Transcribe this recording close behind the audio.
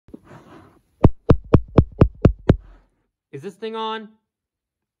Is this thing on?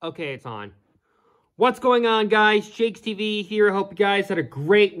 Okay, it's on. What's going on, guys? Jaykestv here. Hope you guys had a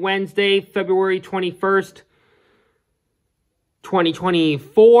great Wednesday, February 21st,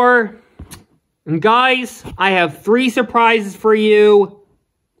 2024. And guys, I have 3 surprises for you.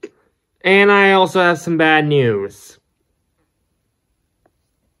 And I also have some bad news.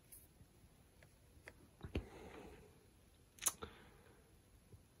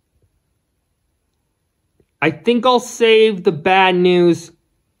 I think I'll save the bad news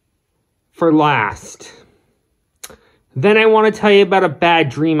for last. Then I want to tell you about a bad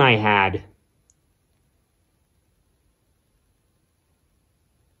dream I had.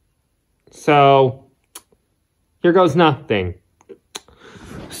 So, here goes nothing.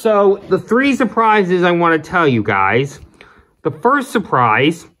 So, the 3 surprises I want to tell you guys. The first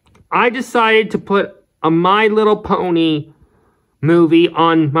surprise, I decided to put a My Little Pony movie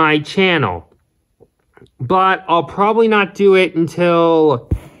on my channel. But I'll probably not do it until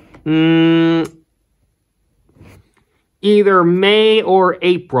either May or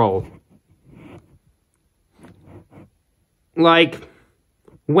April. Like,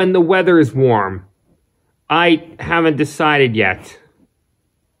 when the weather is warm. I haven't decided yet.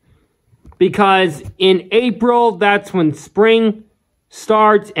 Because in April, that's when spring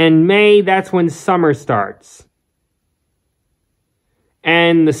starts, and May, that's when summer starts.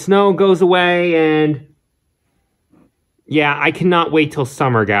 And the snow goes away, and yeah, I cannot wait till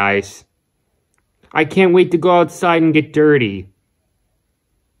summer, guys. I can't wait to go outside and get dirty.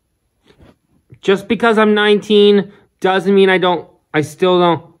 Just because I'm 19 doesn't mean I'm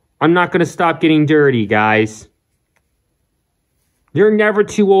not gonna stop getting dirty, guys. You're never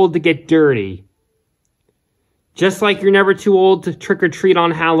too old to get dirty. Just like you're never too old to trick or treat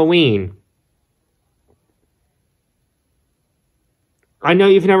on Halloween. I know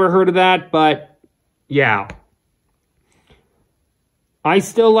you've never heard of that, but yeah. I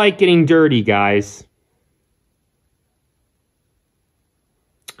still like getting dirty, guys.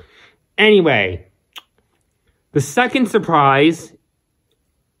 Anyway, the second surprise,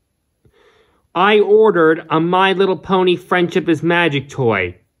 I ordered a My Little Pony Friendship is Magic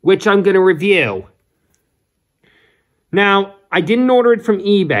toy, which I'm going to review. Now, I didn't order it from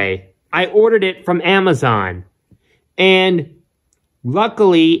eBay. I ordered it from Amazon. And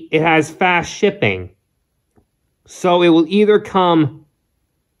luckily, it has fast shipping. So it will either come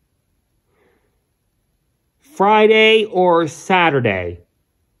Friday or Saturday.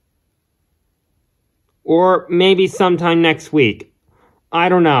 Or maybe sometime next week. I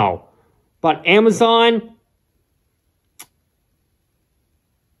don't know. But Amazon,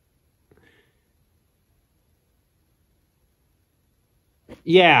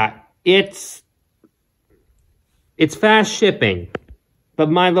 yeah, it's fast shipping.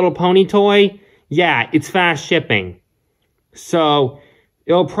 But My Little Pony toy, yeah, it's fast shipping. So,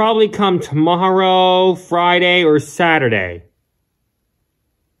 it'll probably come tomorrow, Friday, or Saturday.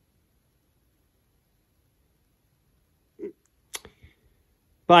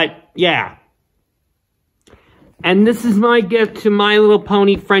 But, yeah. And this is my gift to My Little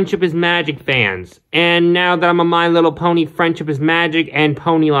Pony Friendship is Magic fans. And now that I'm a My Little Pony Friendship is Magic and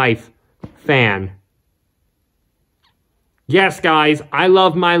Pony Life fan. Yes, guys, I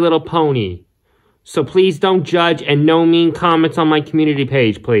love My Little Pony. So please don't judge and no mean comments on my community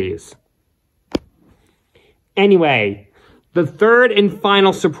page, please. Anyway, the third and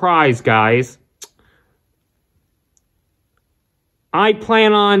final surprise, guys. I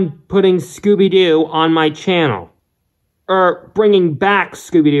plan on putting Scooby-Doo on my channel. Or bringing back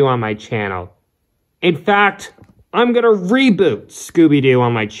Scooby-Doo on my channel. In fact, I'm going to reboot Scooby-Doo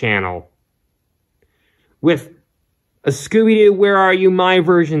on my channel. With a Scooby-Doo Where Are You My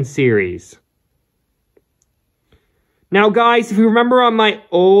Version series. Now, guys, if you remember on my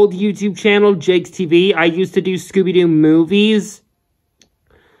old YouTube channel, Jaykestv, I used to do Scooby-Doo movies.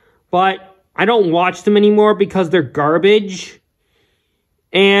 But I don't watch them anymore because they're garbage.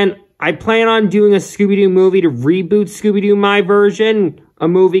 And I plan on doing a Scooby-Doo movie to reboot Scooby-Doo My Version. A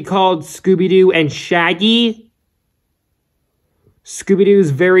movie called Scooby-Doo and Shaggy. Scooby-Doo's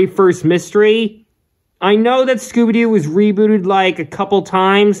very first mystery. I know that Scooby-Doo was rebooted like a couple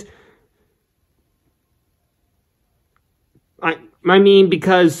times. I mean,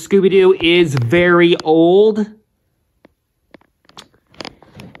 because Scooby-Doo is very old.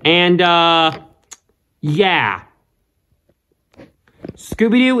 And, yeah.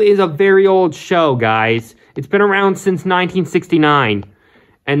 Scooby-Doo is a very old show, guys. It's been around since 1969.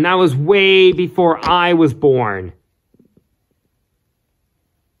 And that was way before I was born.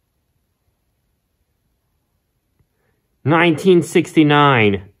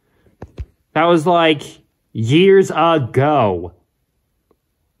 $1969. That was like years ago.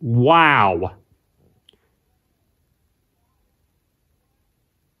 Wow.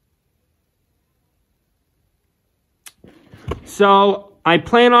 So, I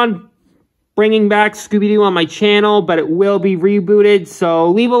plan on bringing back Scooby-Doo on my channel, but it will be rebooted, so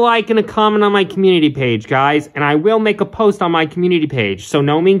leave a like and a comment on my community page, guys, and I will make a post on my community page, so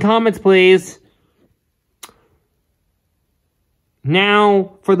no mean comments, please.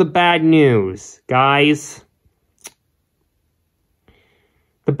 Now, for the bad news, guys.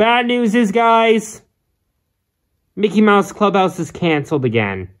 The bad news is, guys, Mickey Mouse Clubhouse is canceled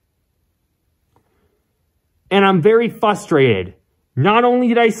again. And I'm very frustrated. Not only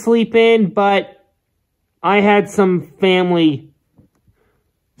did I sleep in, but I had some family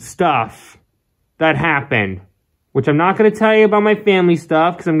stuff that happened. Which I'm not going to tell you about my family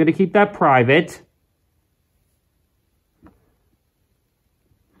stuff, because I'm going to keep that private.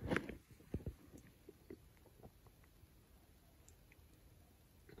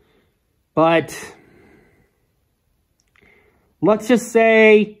 But let's just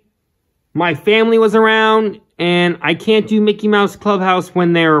say my family was around, and I can't do Mickey Mouse Clubhouse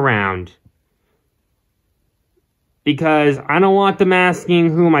when they're around. Because I don't want them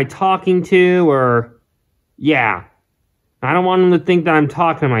asking who am I talking to, or, yeah. I don't want them to think that I'm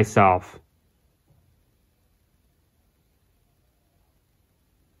talking to myself.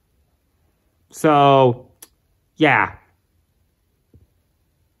 So, yeah.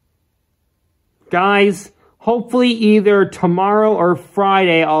 Guys, hopefully either tomorrow or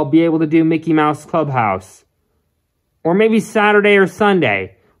Friday I'll be able to do Mickey Mouse Clubhouse. Or maybe Saturday or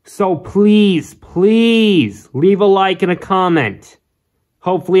Sunday. So please, please, leave a like and a comment.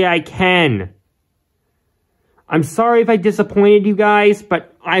 Hopefully I can. I'm sorry if I disappointed you guys,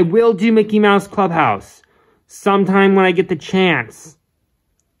 but I will do Mickey Mouse Clubhouse. Sometime when I get the chance.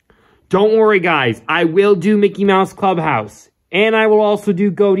 Don't worry, guys. I will do Mickey Mouse Clubhouse. And I will also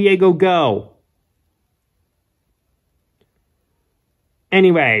do Go Diego Go.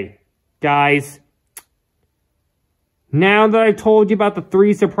 Anyway, guys, now that I've told you about the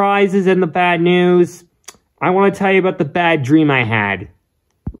 3 surprises and the bad news, I want to tell you about the bad dream I had.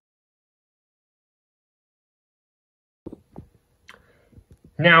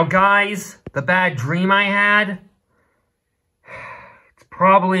 Now, guys, the bad dream I had, it's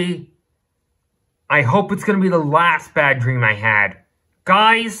probably, I hope it's going to be the last bad dream I had.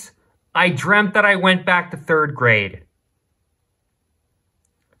 Guys, I dreamt that I went back to 3rd grade.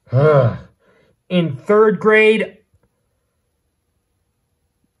 In 3rd grade,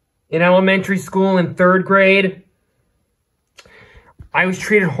 in elementary school in 3rd grade, I was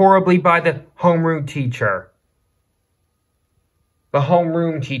treated horribly by the homeroom teacher. The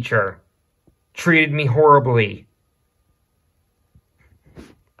homeroom teacher treated me horribly.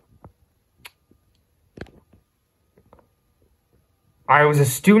 I was a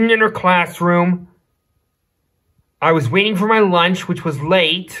student in her classroom. I was waiting for my lunch, which was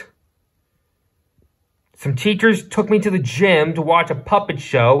late. Some teachers took me to the gym to watch a puppet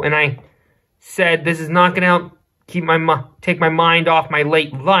show, and I said, this is not going to help take my mind off my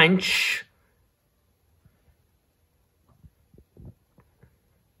late lunch.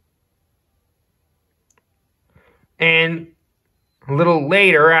 And a little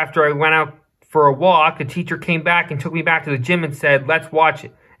later, after I went out for a walk, the teacher came back and took me back to the gym and said, let's watch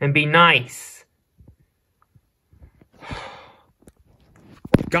it and be nice.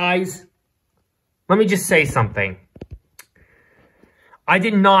 Guys, let me just say something. I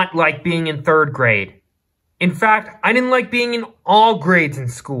did not like being in 3rd grade. In fact, I didn't like being in all grades in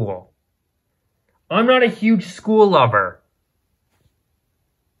school. I'm not a huge school lover.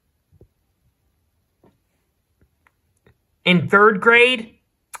 In 3rd grade,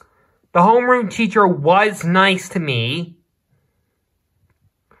 the homeroom teacher was nice to me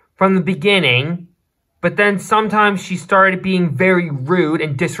from the beginning, but then sometimes she started being very rude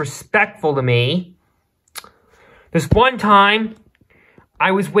and disrespectful to me. This one time,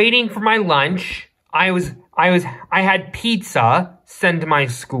 I was waiting for my lunch. I had pizza sent to my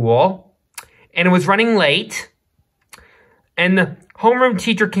school, and it was running late. And the homeroom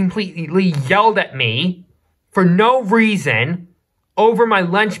teacher completely yelled at me for no reason over my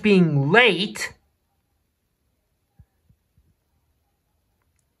lunch being late.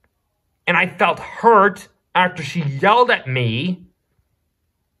 And I felt hurt after she yelled at me.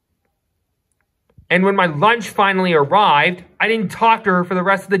 And when my lunch finally arrived, I didn't talk to her for the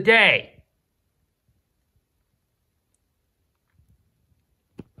rest of the day.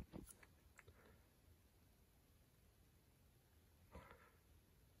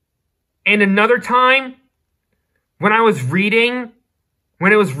 And another time, when I was reading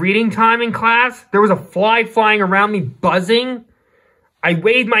when it was reading time in class, there was a fly flying around me, buzzing. I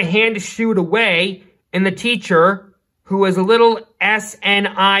waved my hand to shoo it away, and the teacher, who was a little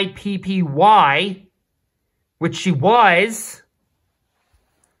SNIPPY, which she was,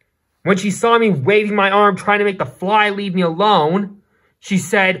 when she saw me waving my arm trying to make the fly leave me alone, she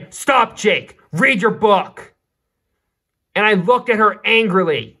said, "Stop, Jake, read your book." And I looked at her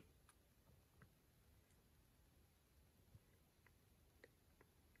angrily.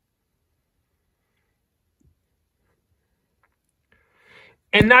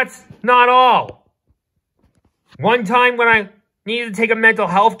 And that's not all. One time when I needed to take a mental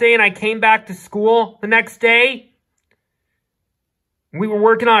health day and I came back to school the next day, we were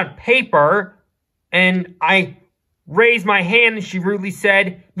working on a paper and I raised my hand and she rudely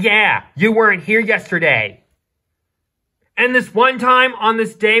said, "Yeah, you weren't here yesterday." And this one time on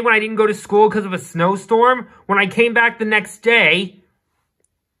this day when I didn't go to school because of a snowstorm, when I came back the next day,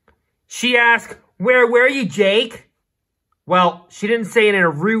 she asked, Where were you, Jake?" Well, she didn't say it in a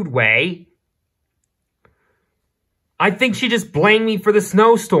rude way. I think she just blamed me for the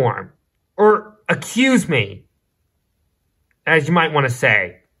snowstorm. Or accused me. As you might want to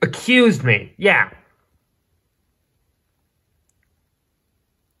say. Accused me, yeah.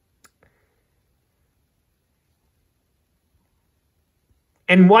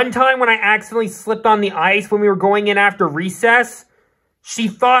 And one time when I accidentally slipped on the ice when we were going in after recess, she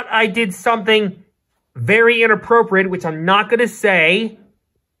thought I did something very inappropriate, which I'm not going to say,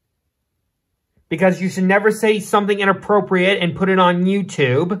 because you should never say something inappropriate and put it on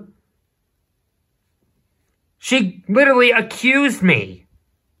YouTube. She literally accused me.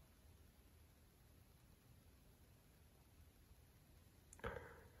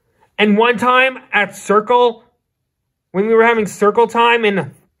 And one time at Circle, when we were having circle time and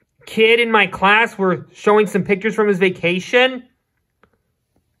a kid in my class were showing some pictures from his vacation,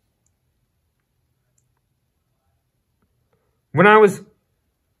 when I was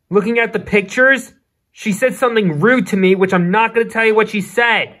looking at the pictures, she said something rude to me, which I'm not going to tell you what she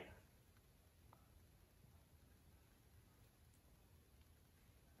said.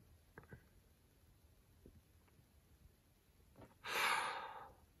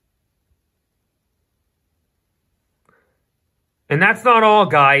 And that's not all,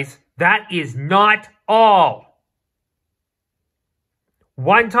 guys. That is not all.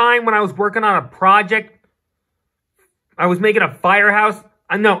 One time when I was working on a project, I was making a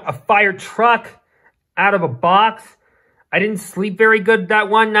a fire truck out of a box. I didn't sleep very good that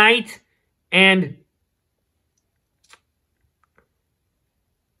one night. And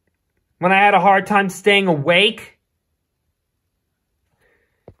when I had a hard time staying awake,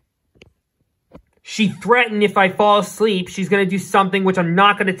 she threatened if I fall asleep, she's going to do something which I'm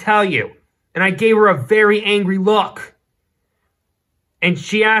not going to tell you. And I gave her a very angry look. And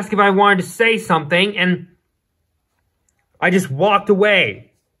she asked if I wanted to say something, and I just walked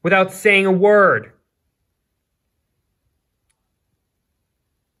away without saying a word.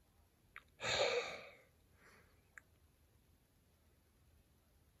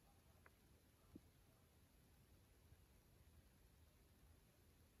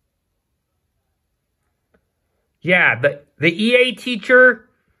 Yeah, the EA teacher,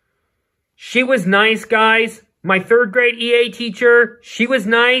 she was nice, guys. My third grade EA teacher, she was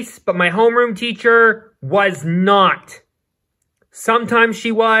nice, but my homeroom teacher was not. Sometimes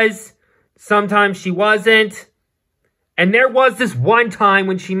she was, sometimes she wasn't. And there was this one time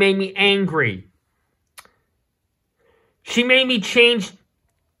when she made me angry. She made me change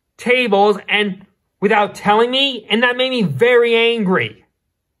tables and without telling me, and that made me very angry.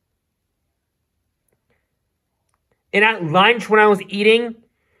 And at lunch, when I was eating,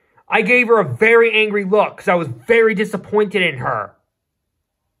 I gave her a very angry look because I was very disappointed in her.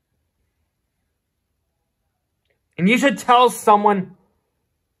 And you should tell someone,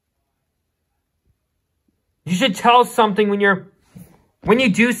 you should tell something when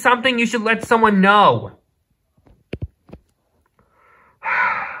you do something, you should let someone know.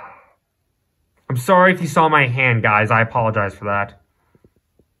 I'm sorry if you saw my hand, guys. I apologize for that.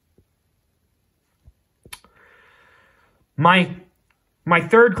 My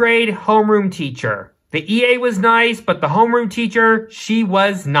third grade homeroom teacher. The EA was nice, but the homeroom teacher, she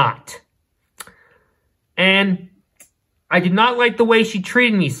was not. And I did not like the way she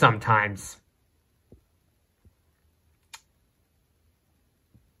treated me sometimes.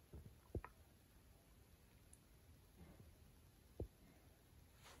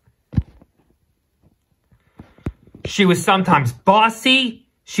 She was sometimes bossy.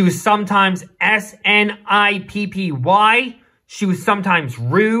 She was sometimes SNIPPY. She was sometimes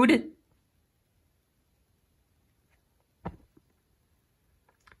rude.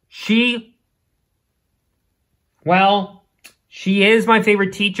 she is my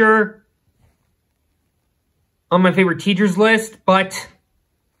favorite teacher on my favorite teachers list, but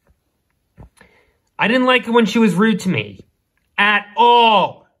I didn't like it when she was rude to me. At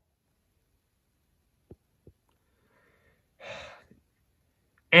all.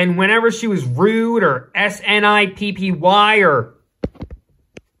 And whenever she was rude or SNIPPY or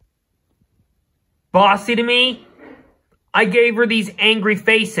bossy to me, I gave her these angry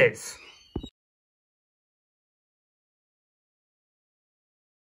faces.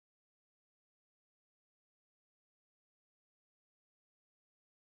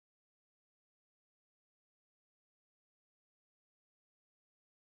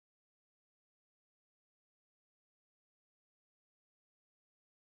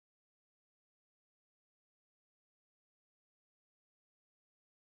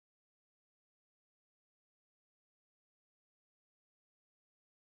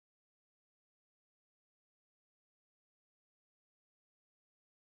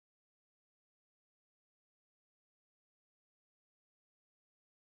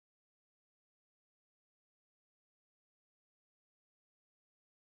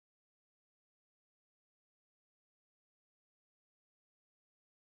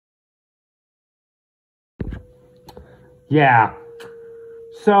 Yeah.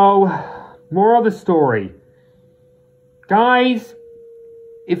 So, moral of the story. Guys,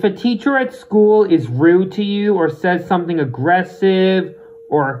 if a teacher at school is rude to you or says something aggressive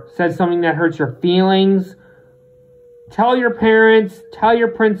or says something that hurts your feelings, tell your parents, tell your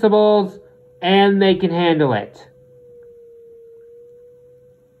principals, and they can handle it.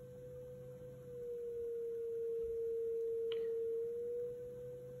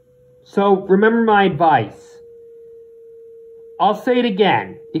 So, remember my advice. I'll say it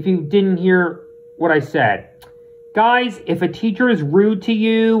again if you didn't hear what I said. Guys, if a teacher is rude to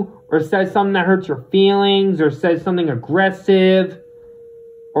you or says something that hurts your feelings or says something aggressive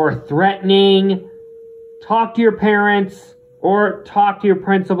or threatening, talk to your parents or talk to your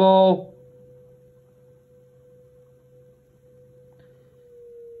principal.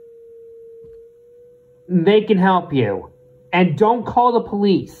 They can help you. And don't call the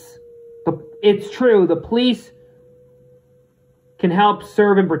police. It's true, the police can help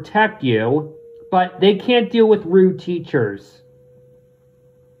serve and protect you, but they can't deal with rude teachers.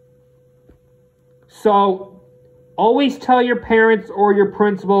 So, always tell your parents or your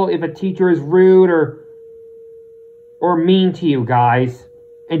principal if a teacher is rude or mean to you, guys.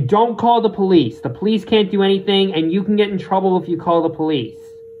 And don't call the police. The police can't do anything, and you can get in trouble if you call the police.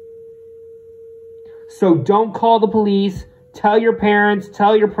 So don't call the police. Tell your parents,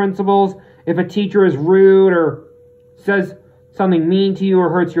 tell your principals if a teacher is rude or says something mean to you or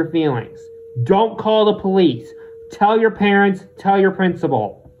hurts your feelings. Don't call the police. Tell your parents, tell your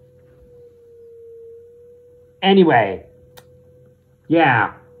principal. Anyway,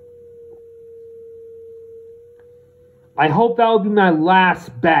 yeah. I hope that will be my last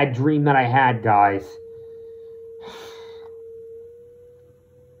bad dream that I had, guys.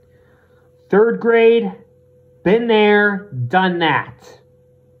 3rd grade, been there, done that.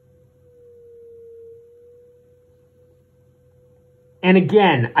 And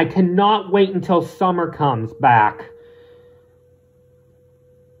again, I cannot wait until summer comes back.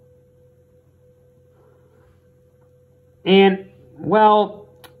 And, well,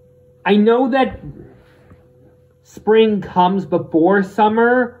 I know that spring comes before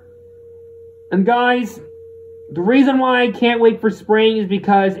summer. And guys, the reason why I can't wait for spring is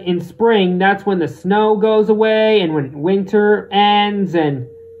because in spring, that's when the snow goes away and when winter ends, and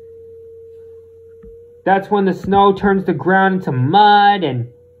that's when the snow turns the ground into mud and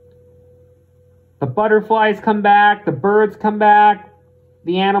the butterflies come back, the birds come back,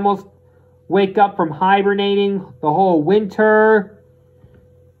 the animals wake up from hibernating the whole winter.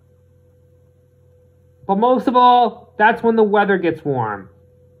 But most of all, that's when the weather gets warm.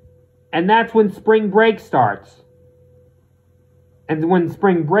 And that's when spring break starts. And when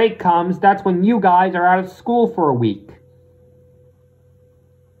spring break comes, that's when you guys are out of school for a week.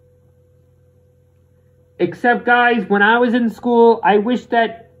 Except, guys, when I was in school, I wish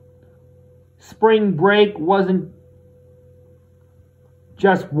that spring break wasn't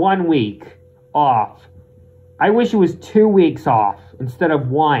just 1 week off. I wish it was 2 weeks off instead of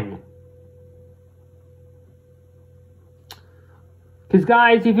 1. Because,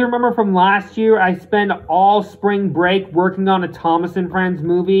 guys, if you remember from last year, I spent all spring break working on a Thomas and Friends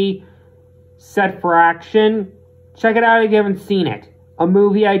movie, Set for Action. Check it out if you haven't seen it. A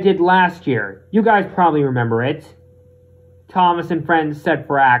movie I did last year. You guys probably remember it. Thomas and Friends Set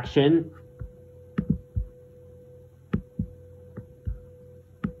for Action.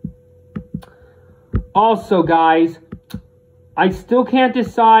 Also, guys, I still can't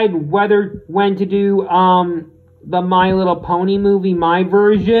decide when to do the My Little Pony movie, my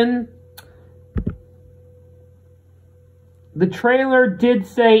version. The trailer did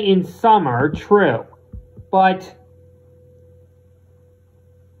say in summer, true, but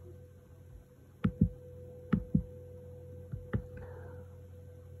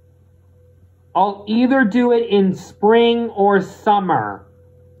I'll either do it in spring or summer.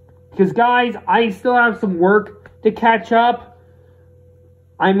 Because, guys, I still have some work to catch up.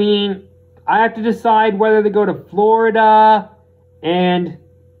 I mean, I have to decide whether to go to Florida, and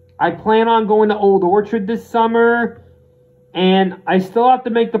I plan on going to Old Orchard this summer, and I still have to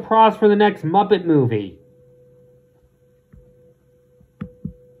make the pros for the next Muppet movie.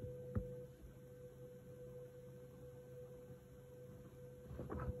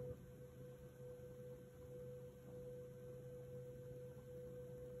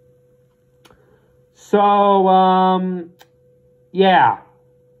 So, yeah.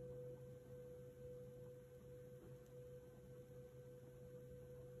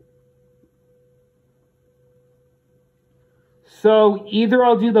 So, either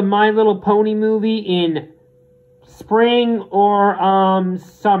I'll do the My Little Pony movie in spring or,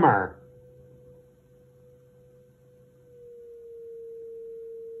 summer.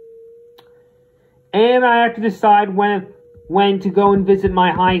 And I have to decide when to go and visit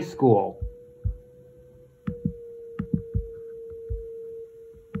my high school.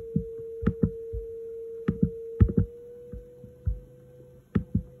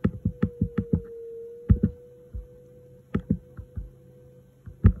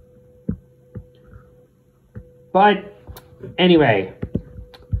 But, anyway,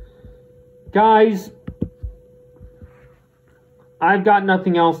 guys, I've got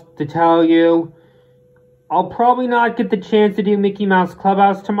nothing else to tell you. I'll probably not get the chance to do Mickey Mouse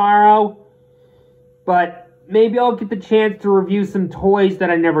Clubhouse tomorrow, but maybe I'll get the chance to review some toys that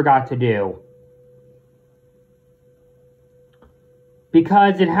I never got to do.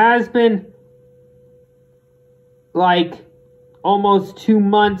 Because it has been, like, almost 2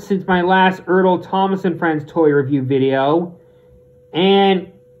 months since my last Erdl Thomas and Friends toy review video.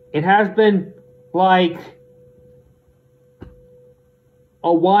 And it has been, like,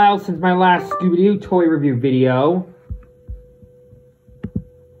 a while since my last Scooby-Doo toy review video.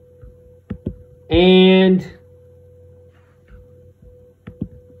 And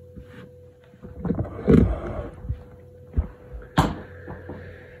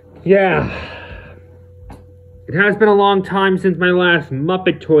yeah. It has been a long time since my last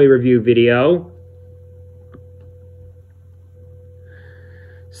Muppet toy review video.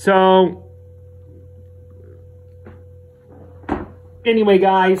 So, anyway,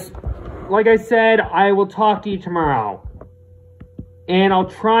 guys, like I said, I will talk to you tomorrow. And I'll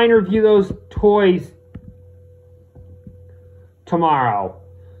try and review those toys tomorrow.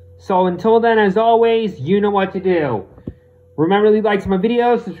 So, until then, as always, you know what to do. Remember to leave likes on my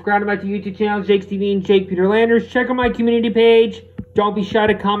videos, subscribe to my two YouTube channels, Jaykestv and Jake Peter Landers. Check out my community page. Don't be shy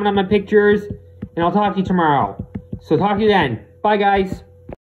to comment on my pictures. And I'll talk to you tomorrow. So talk to you then. Bye, guys.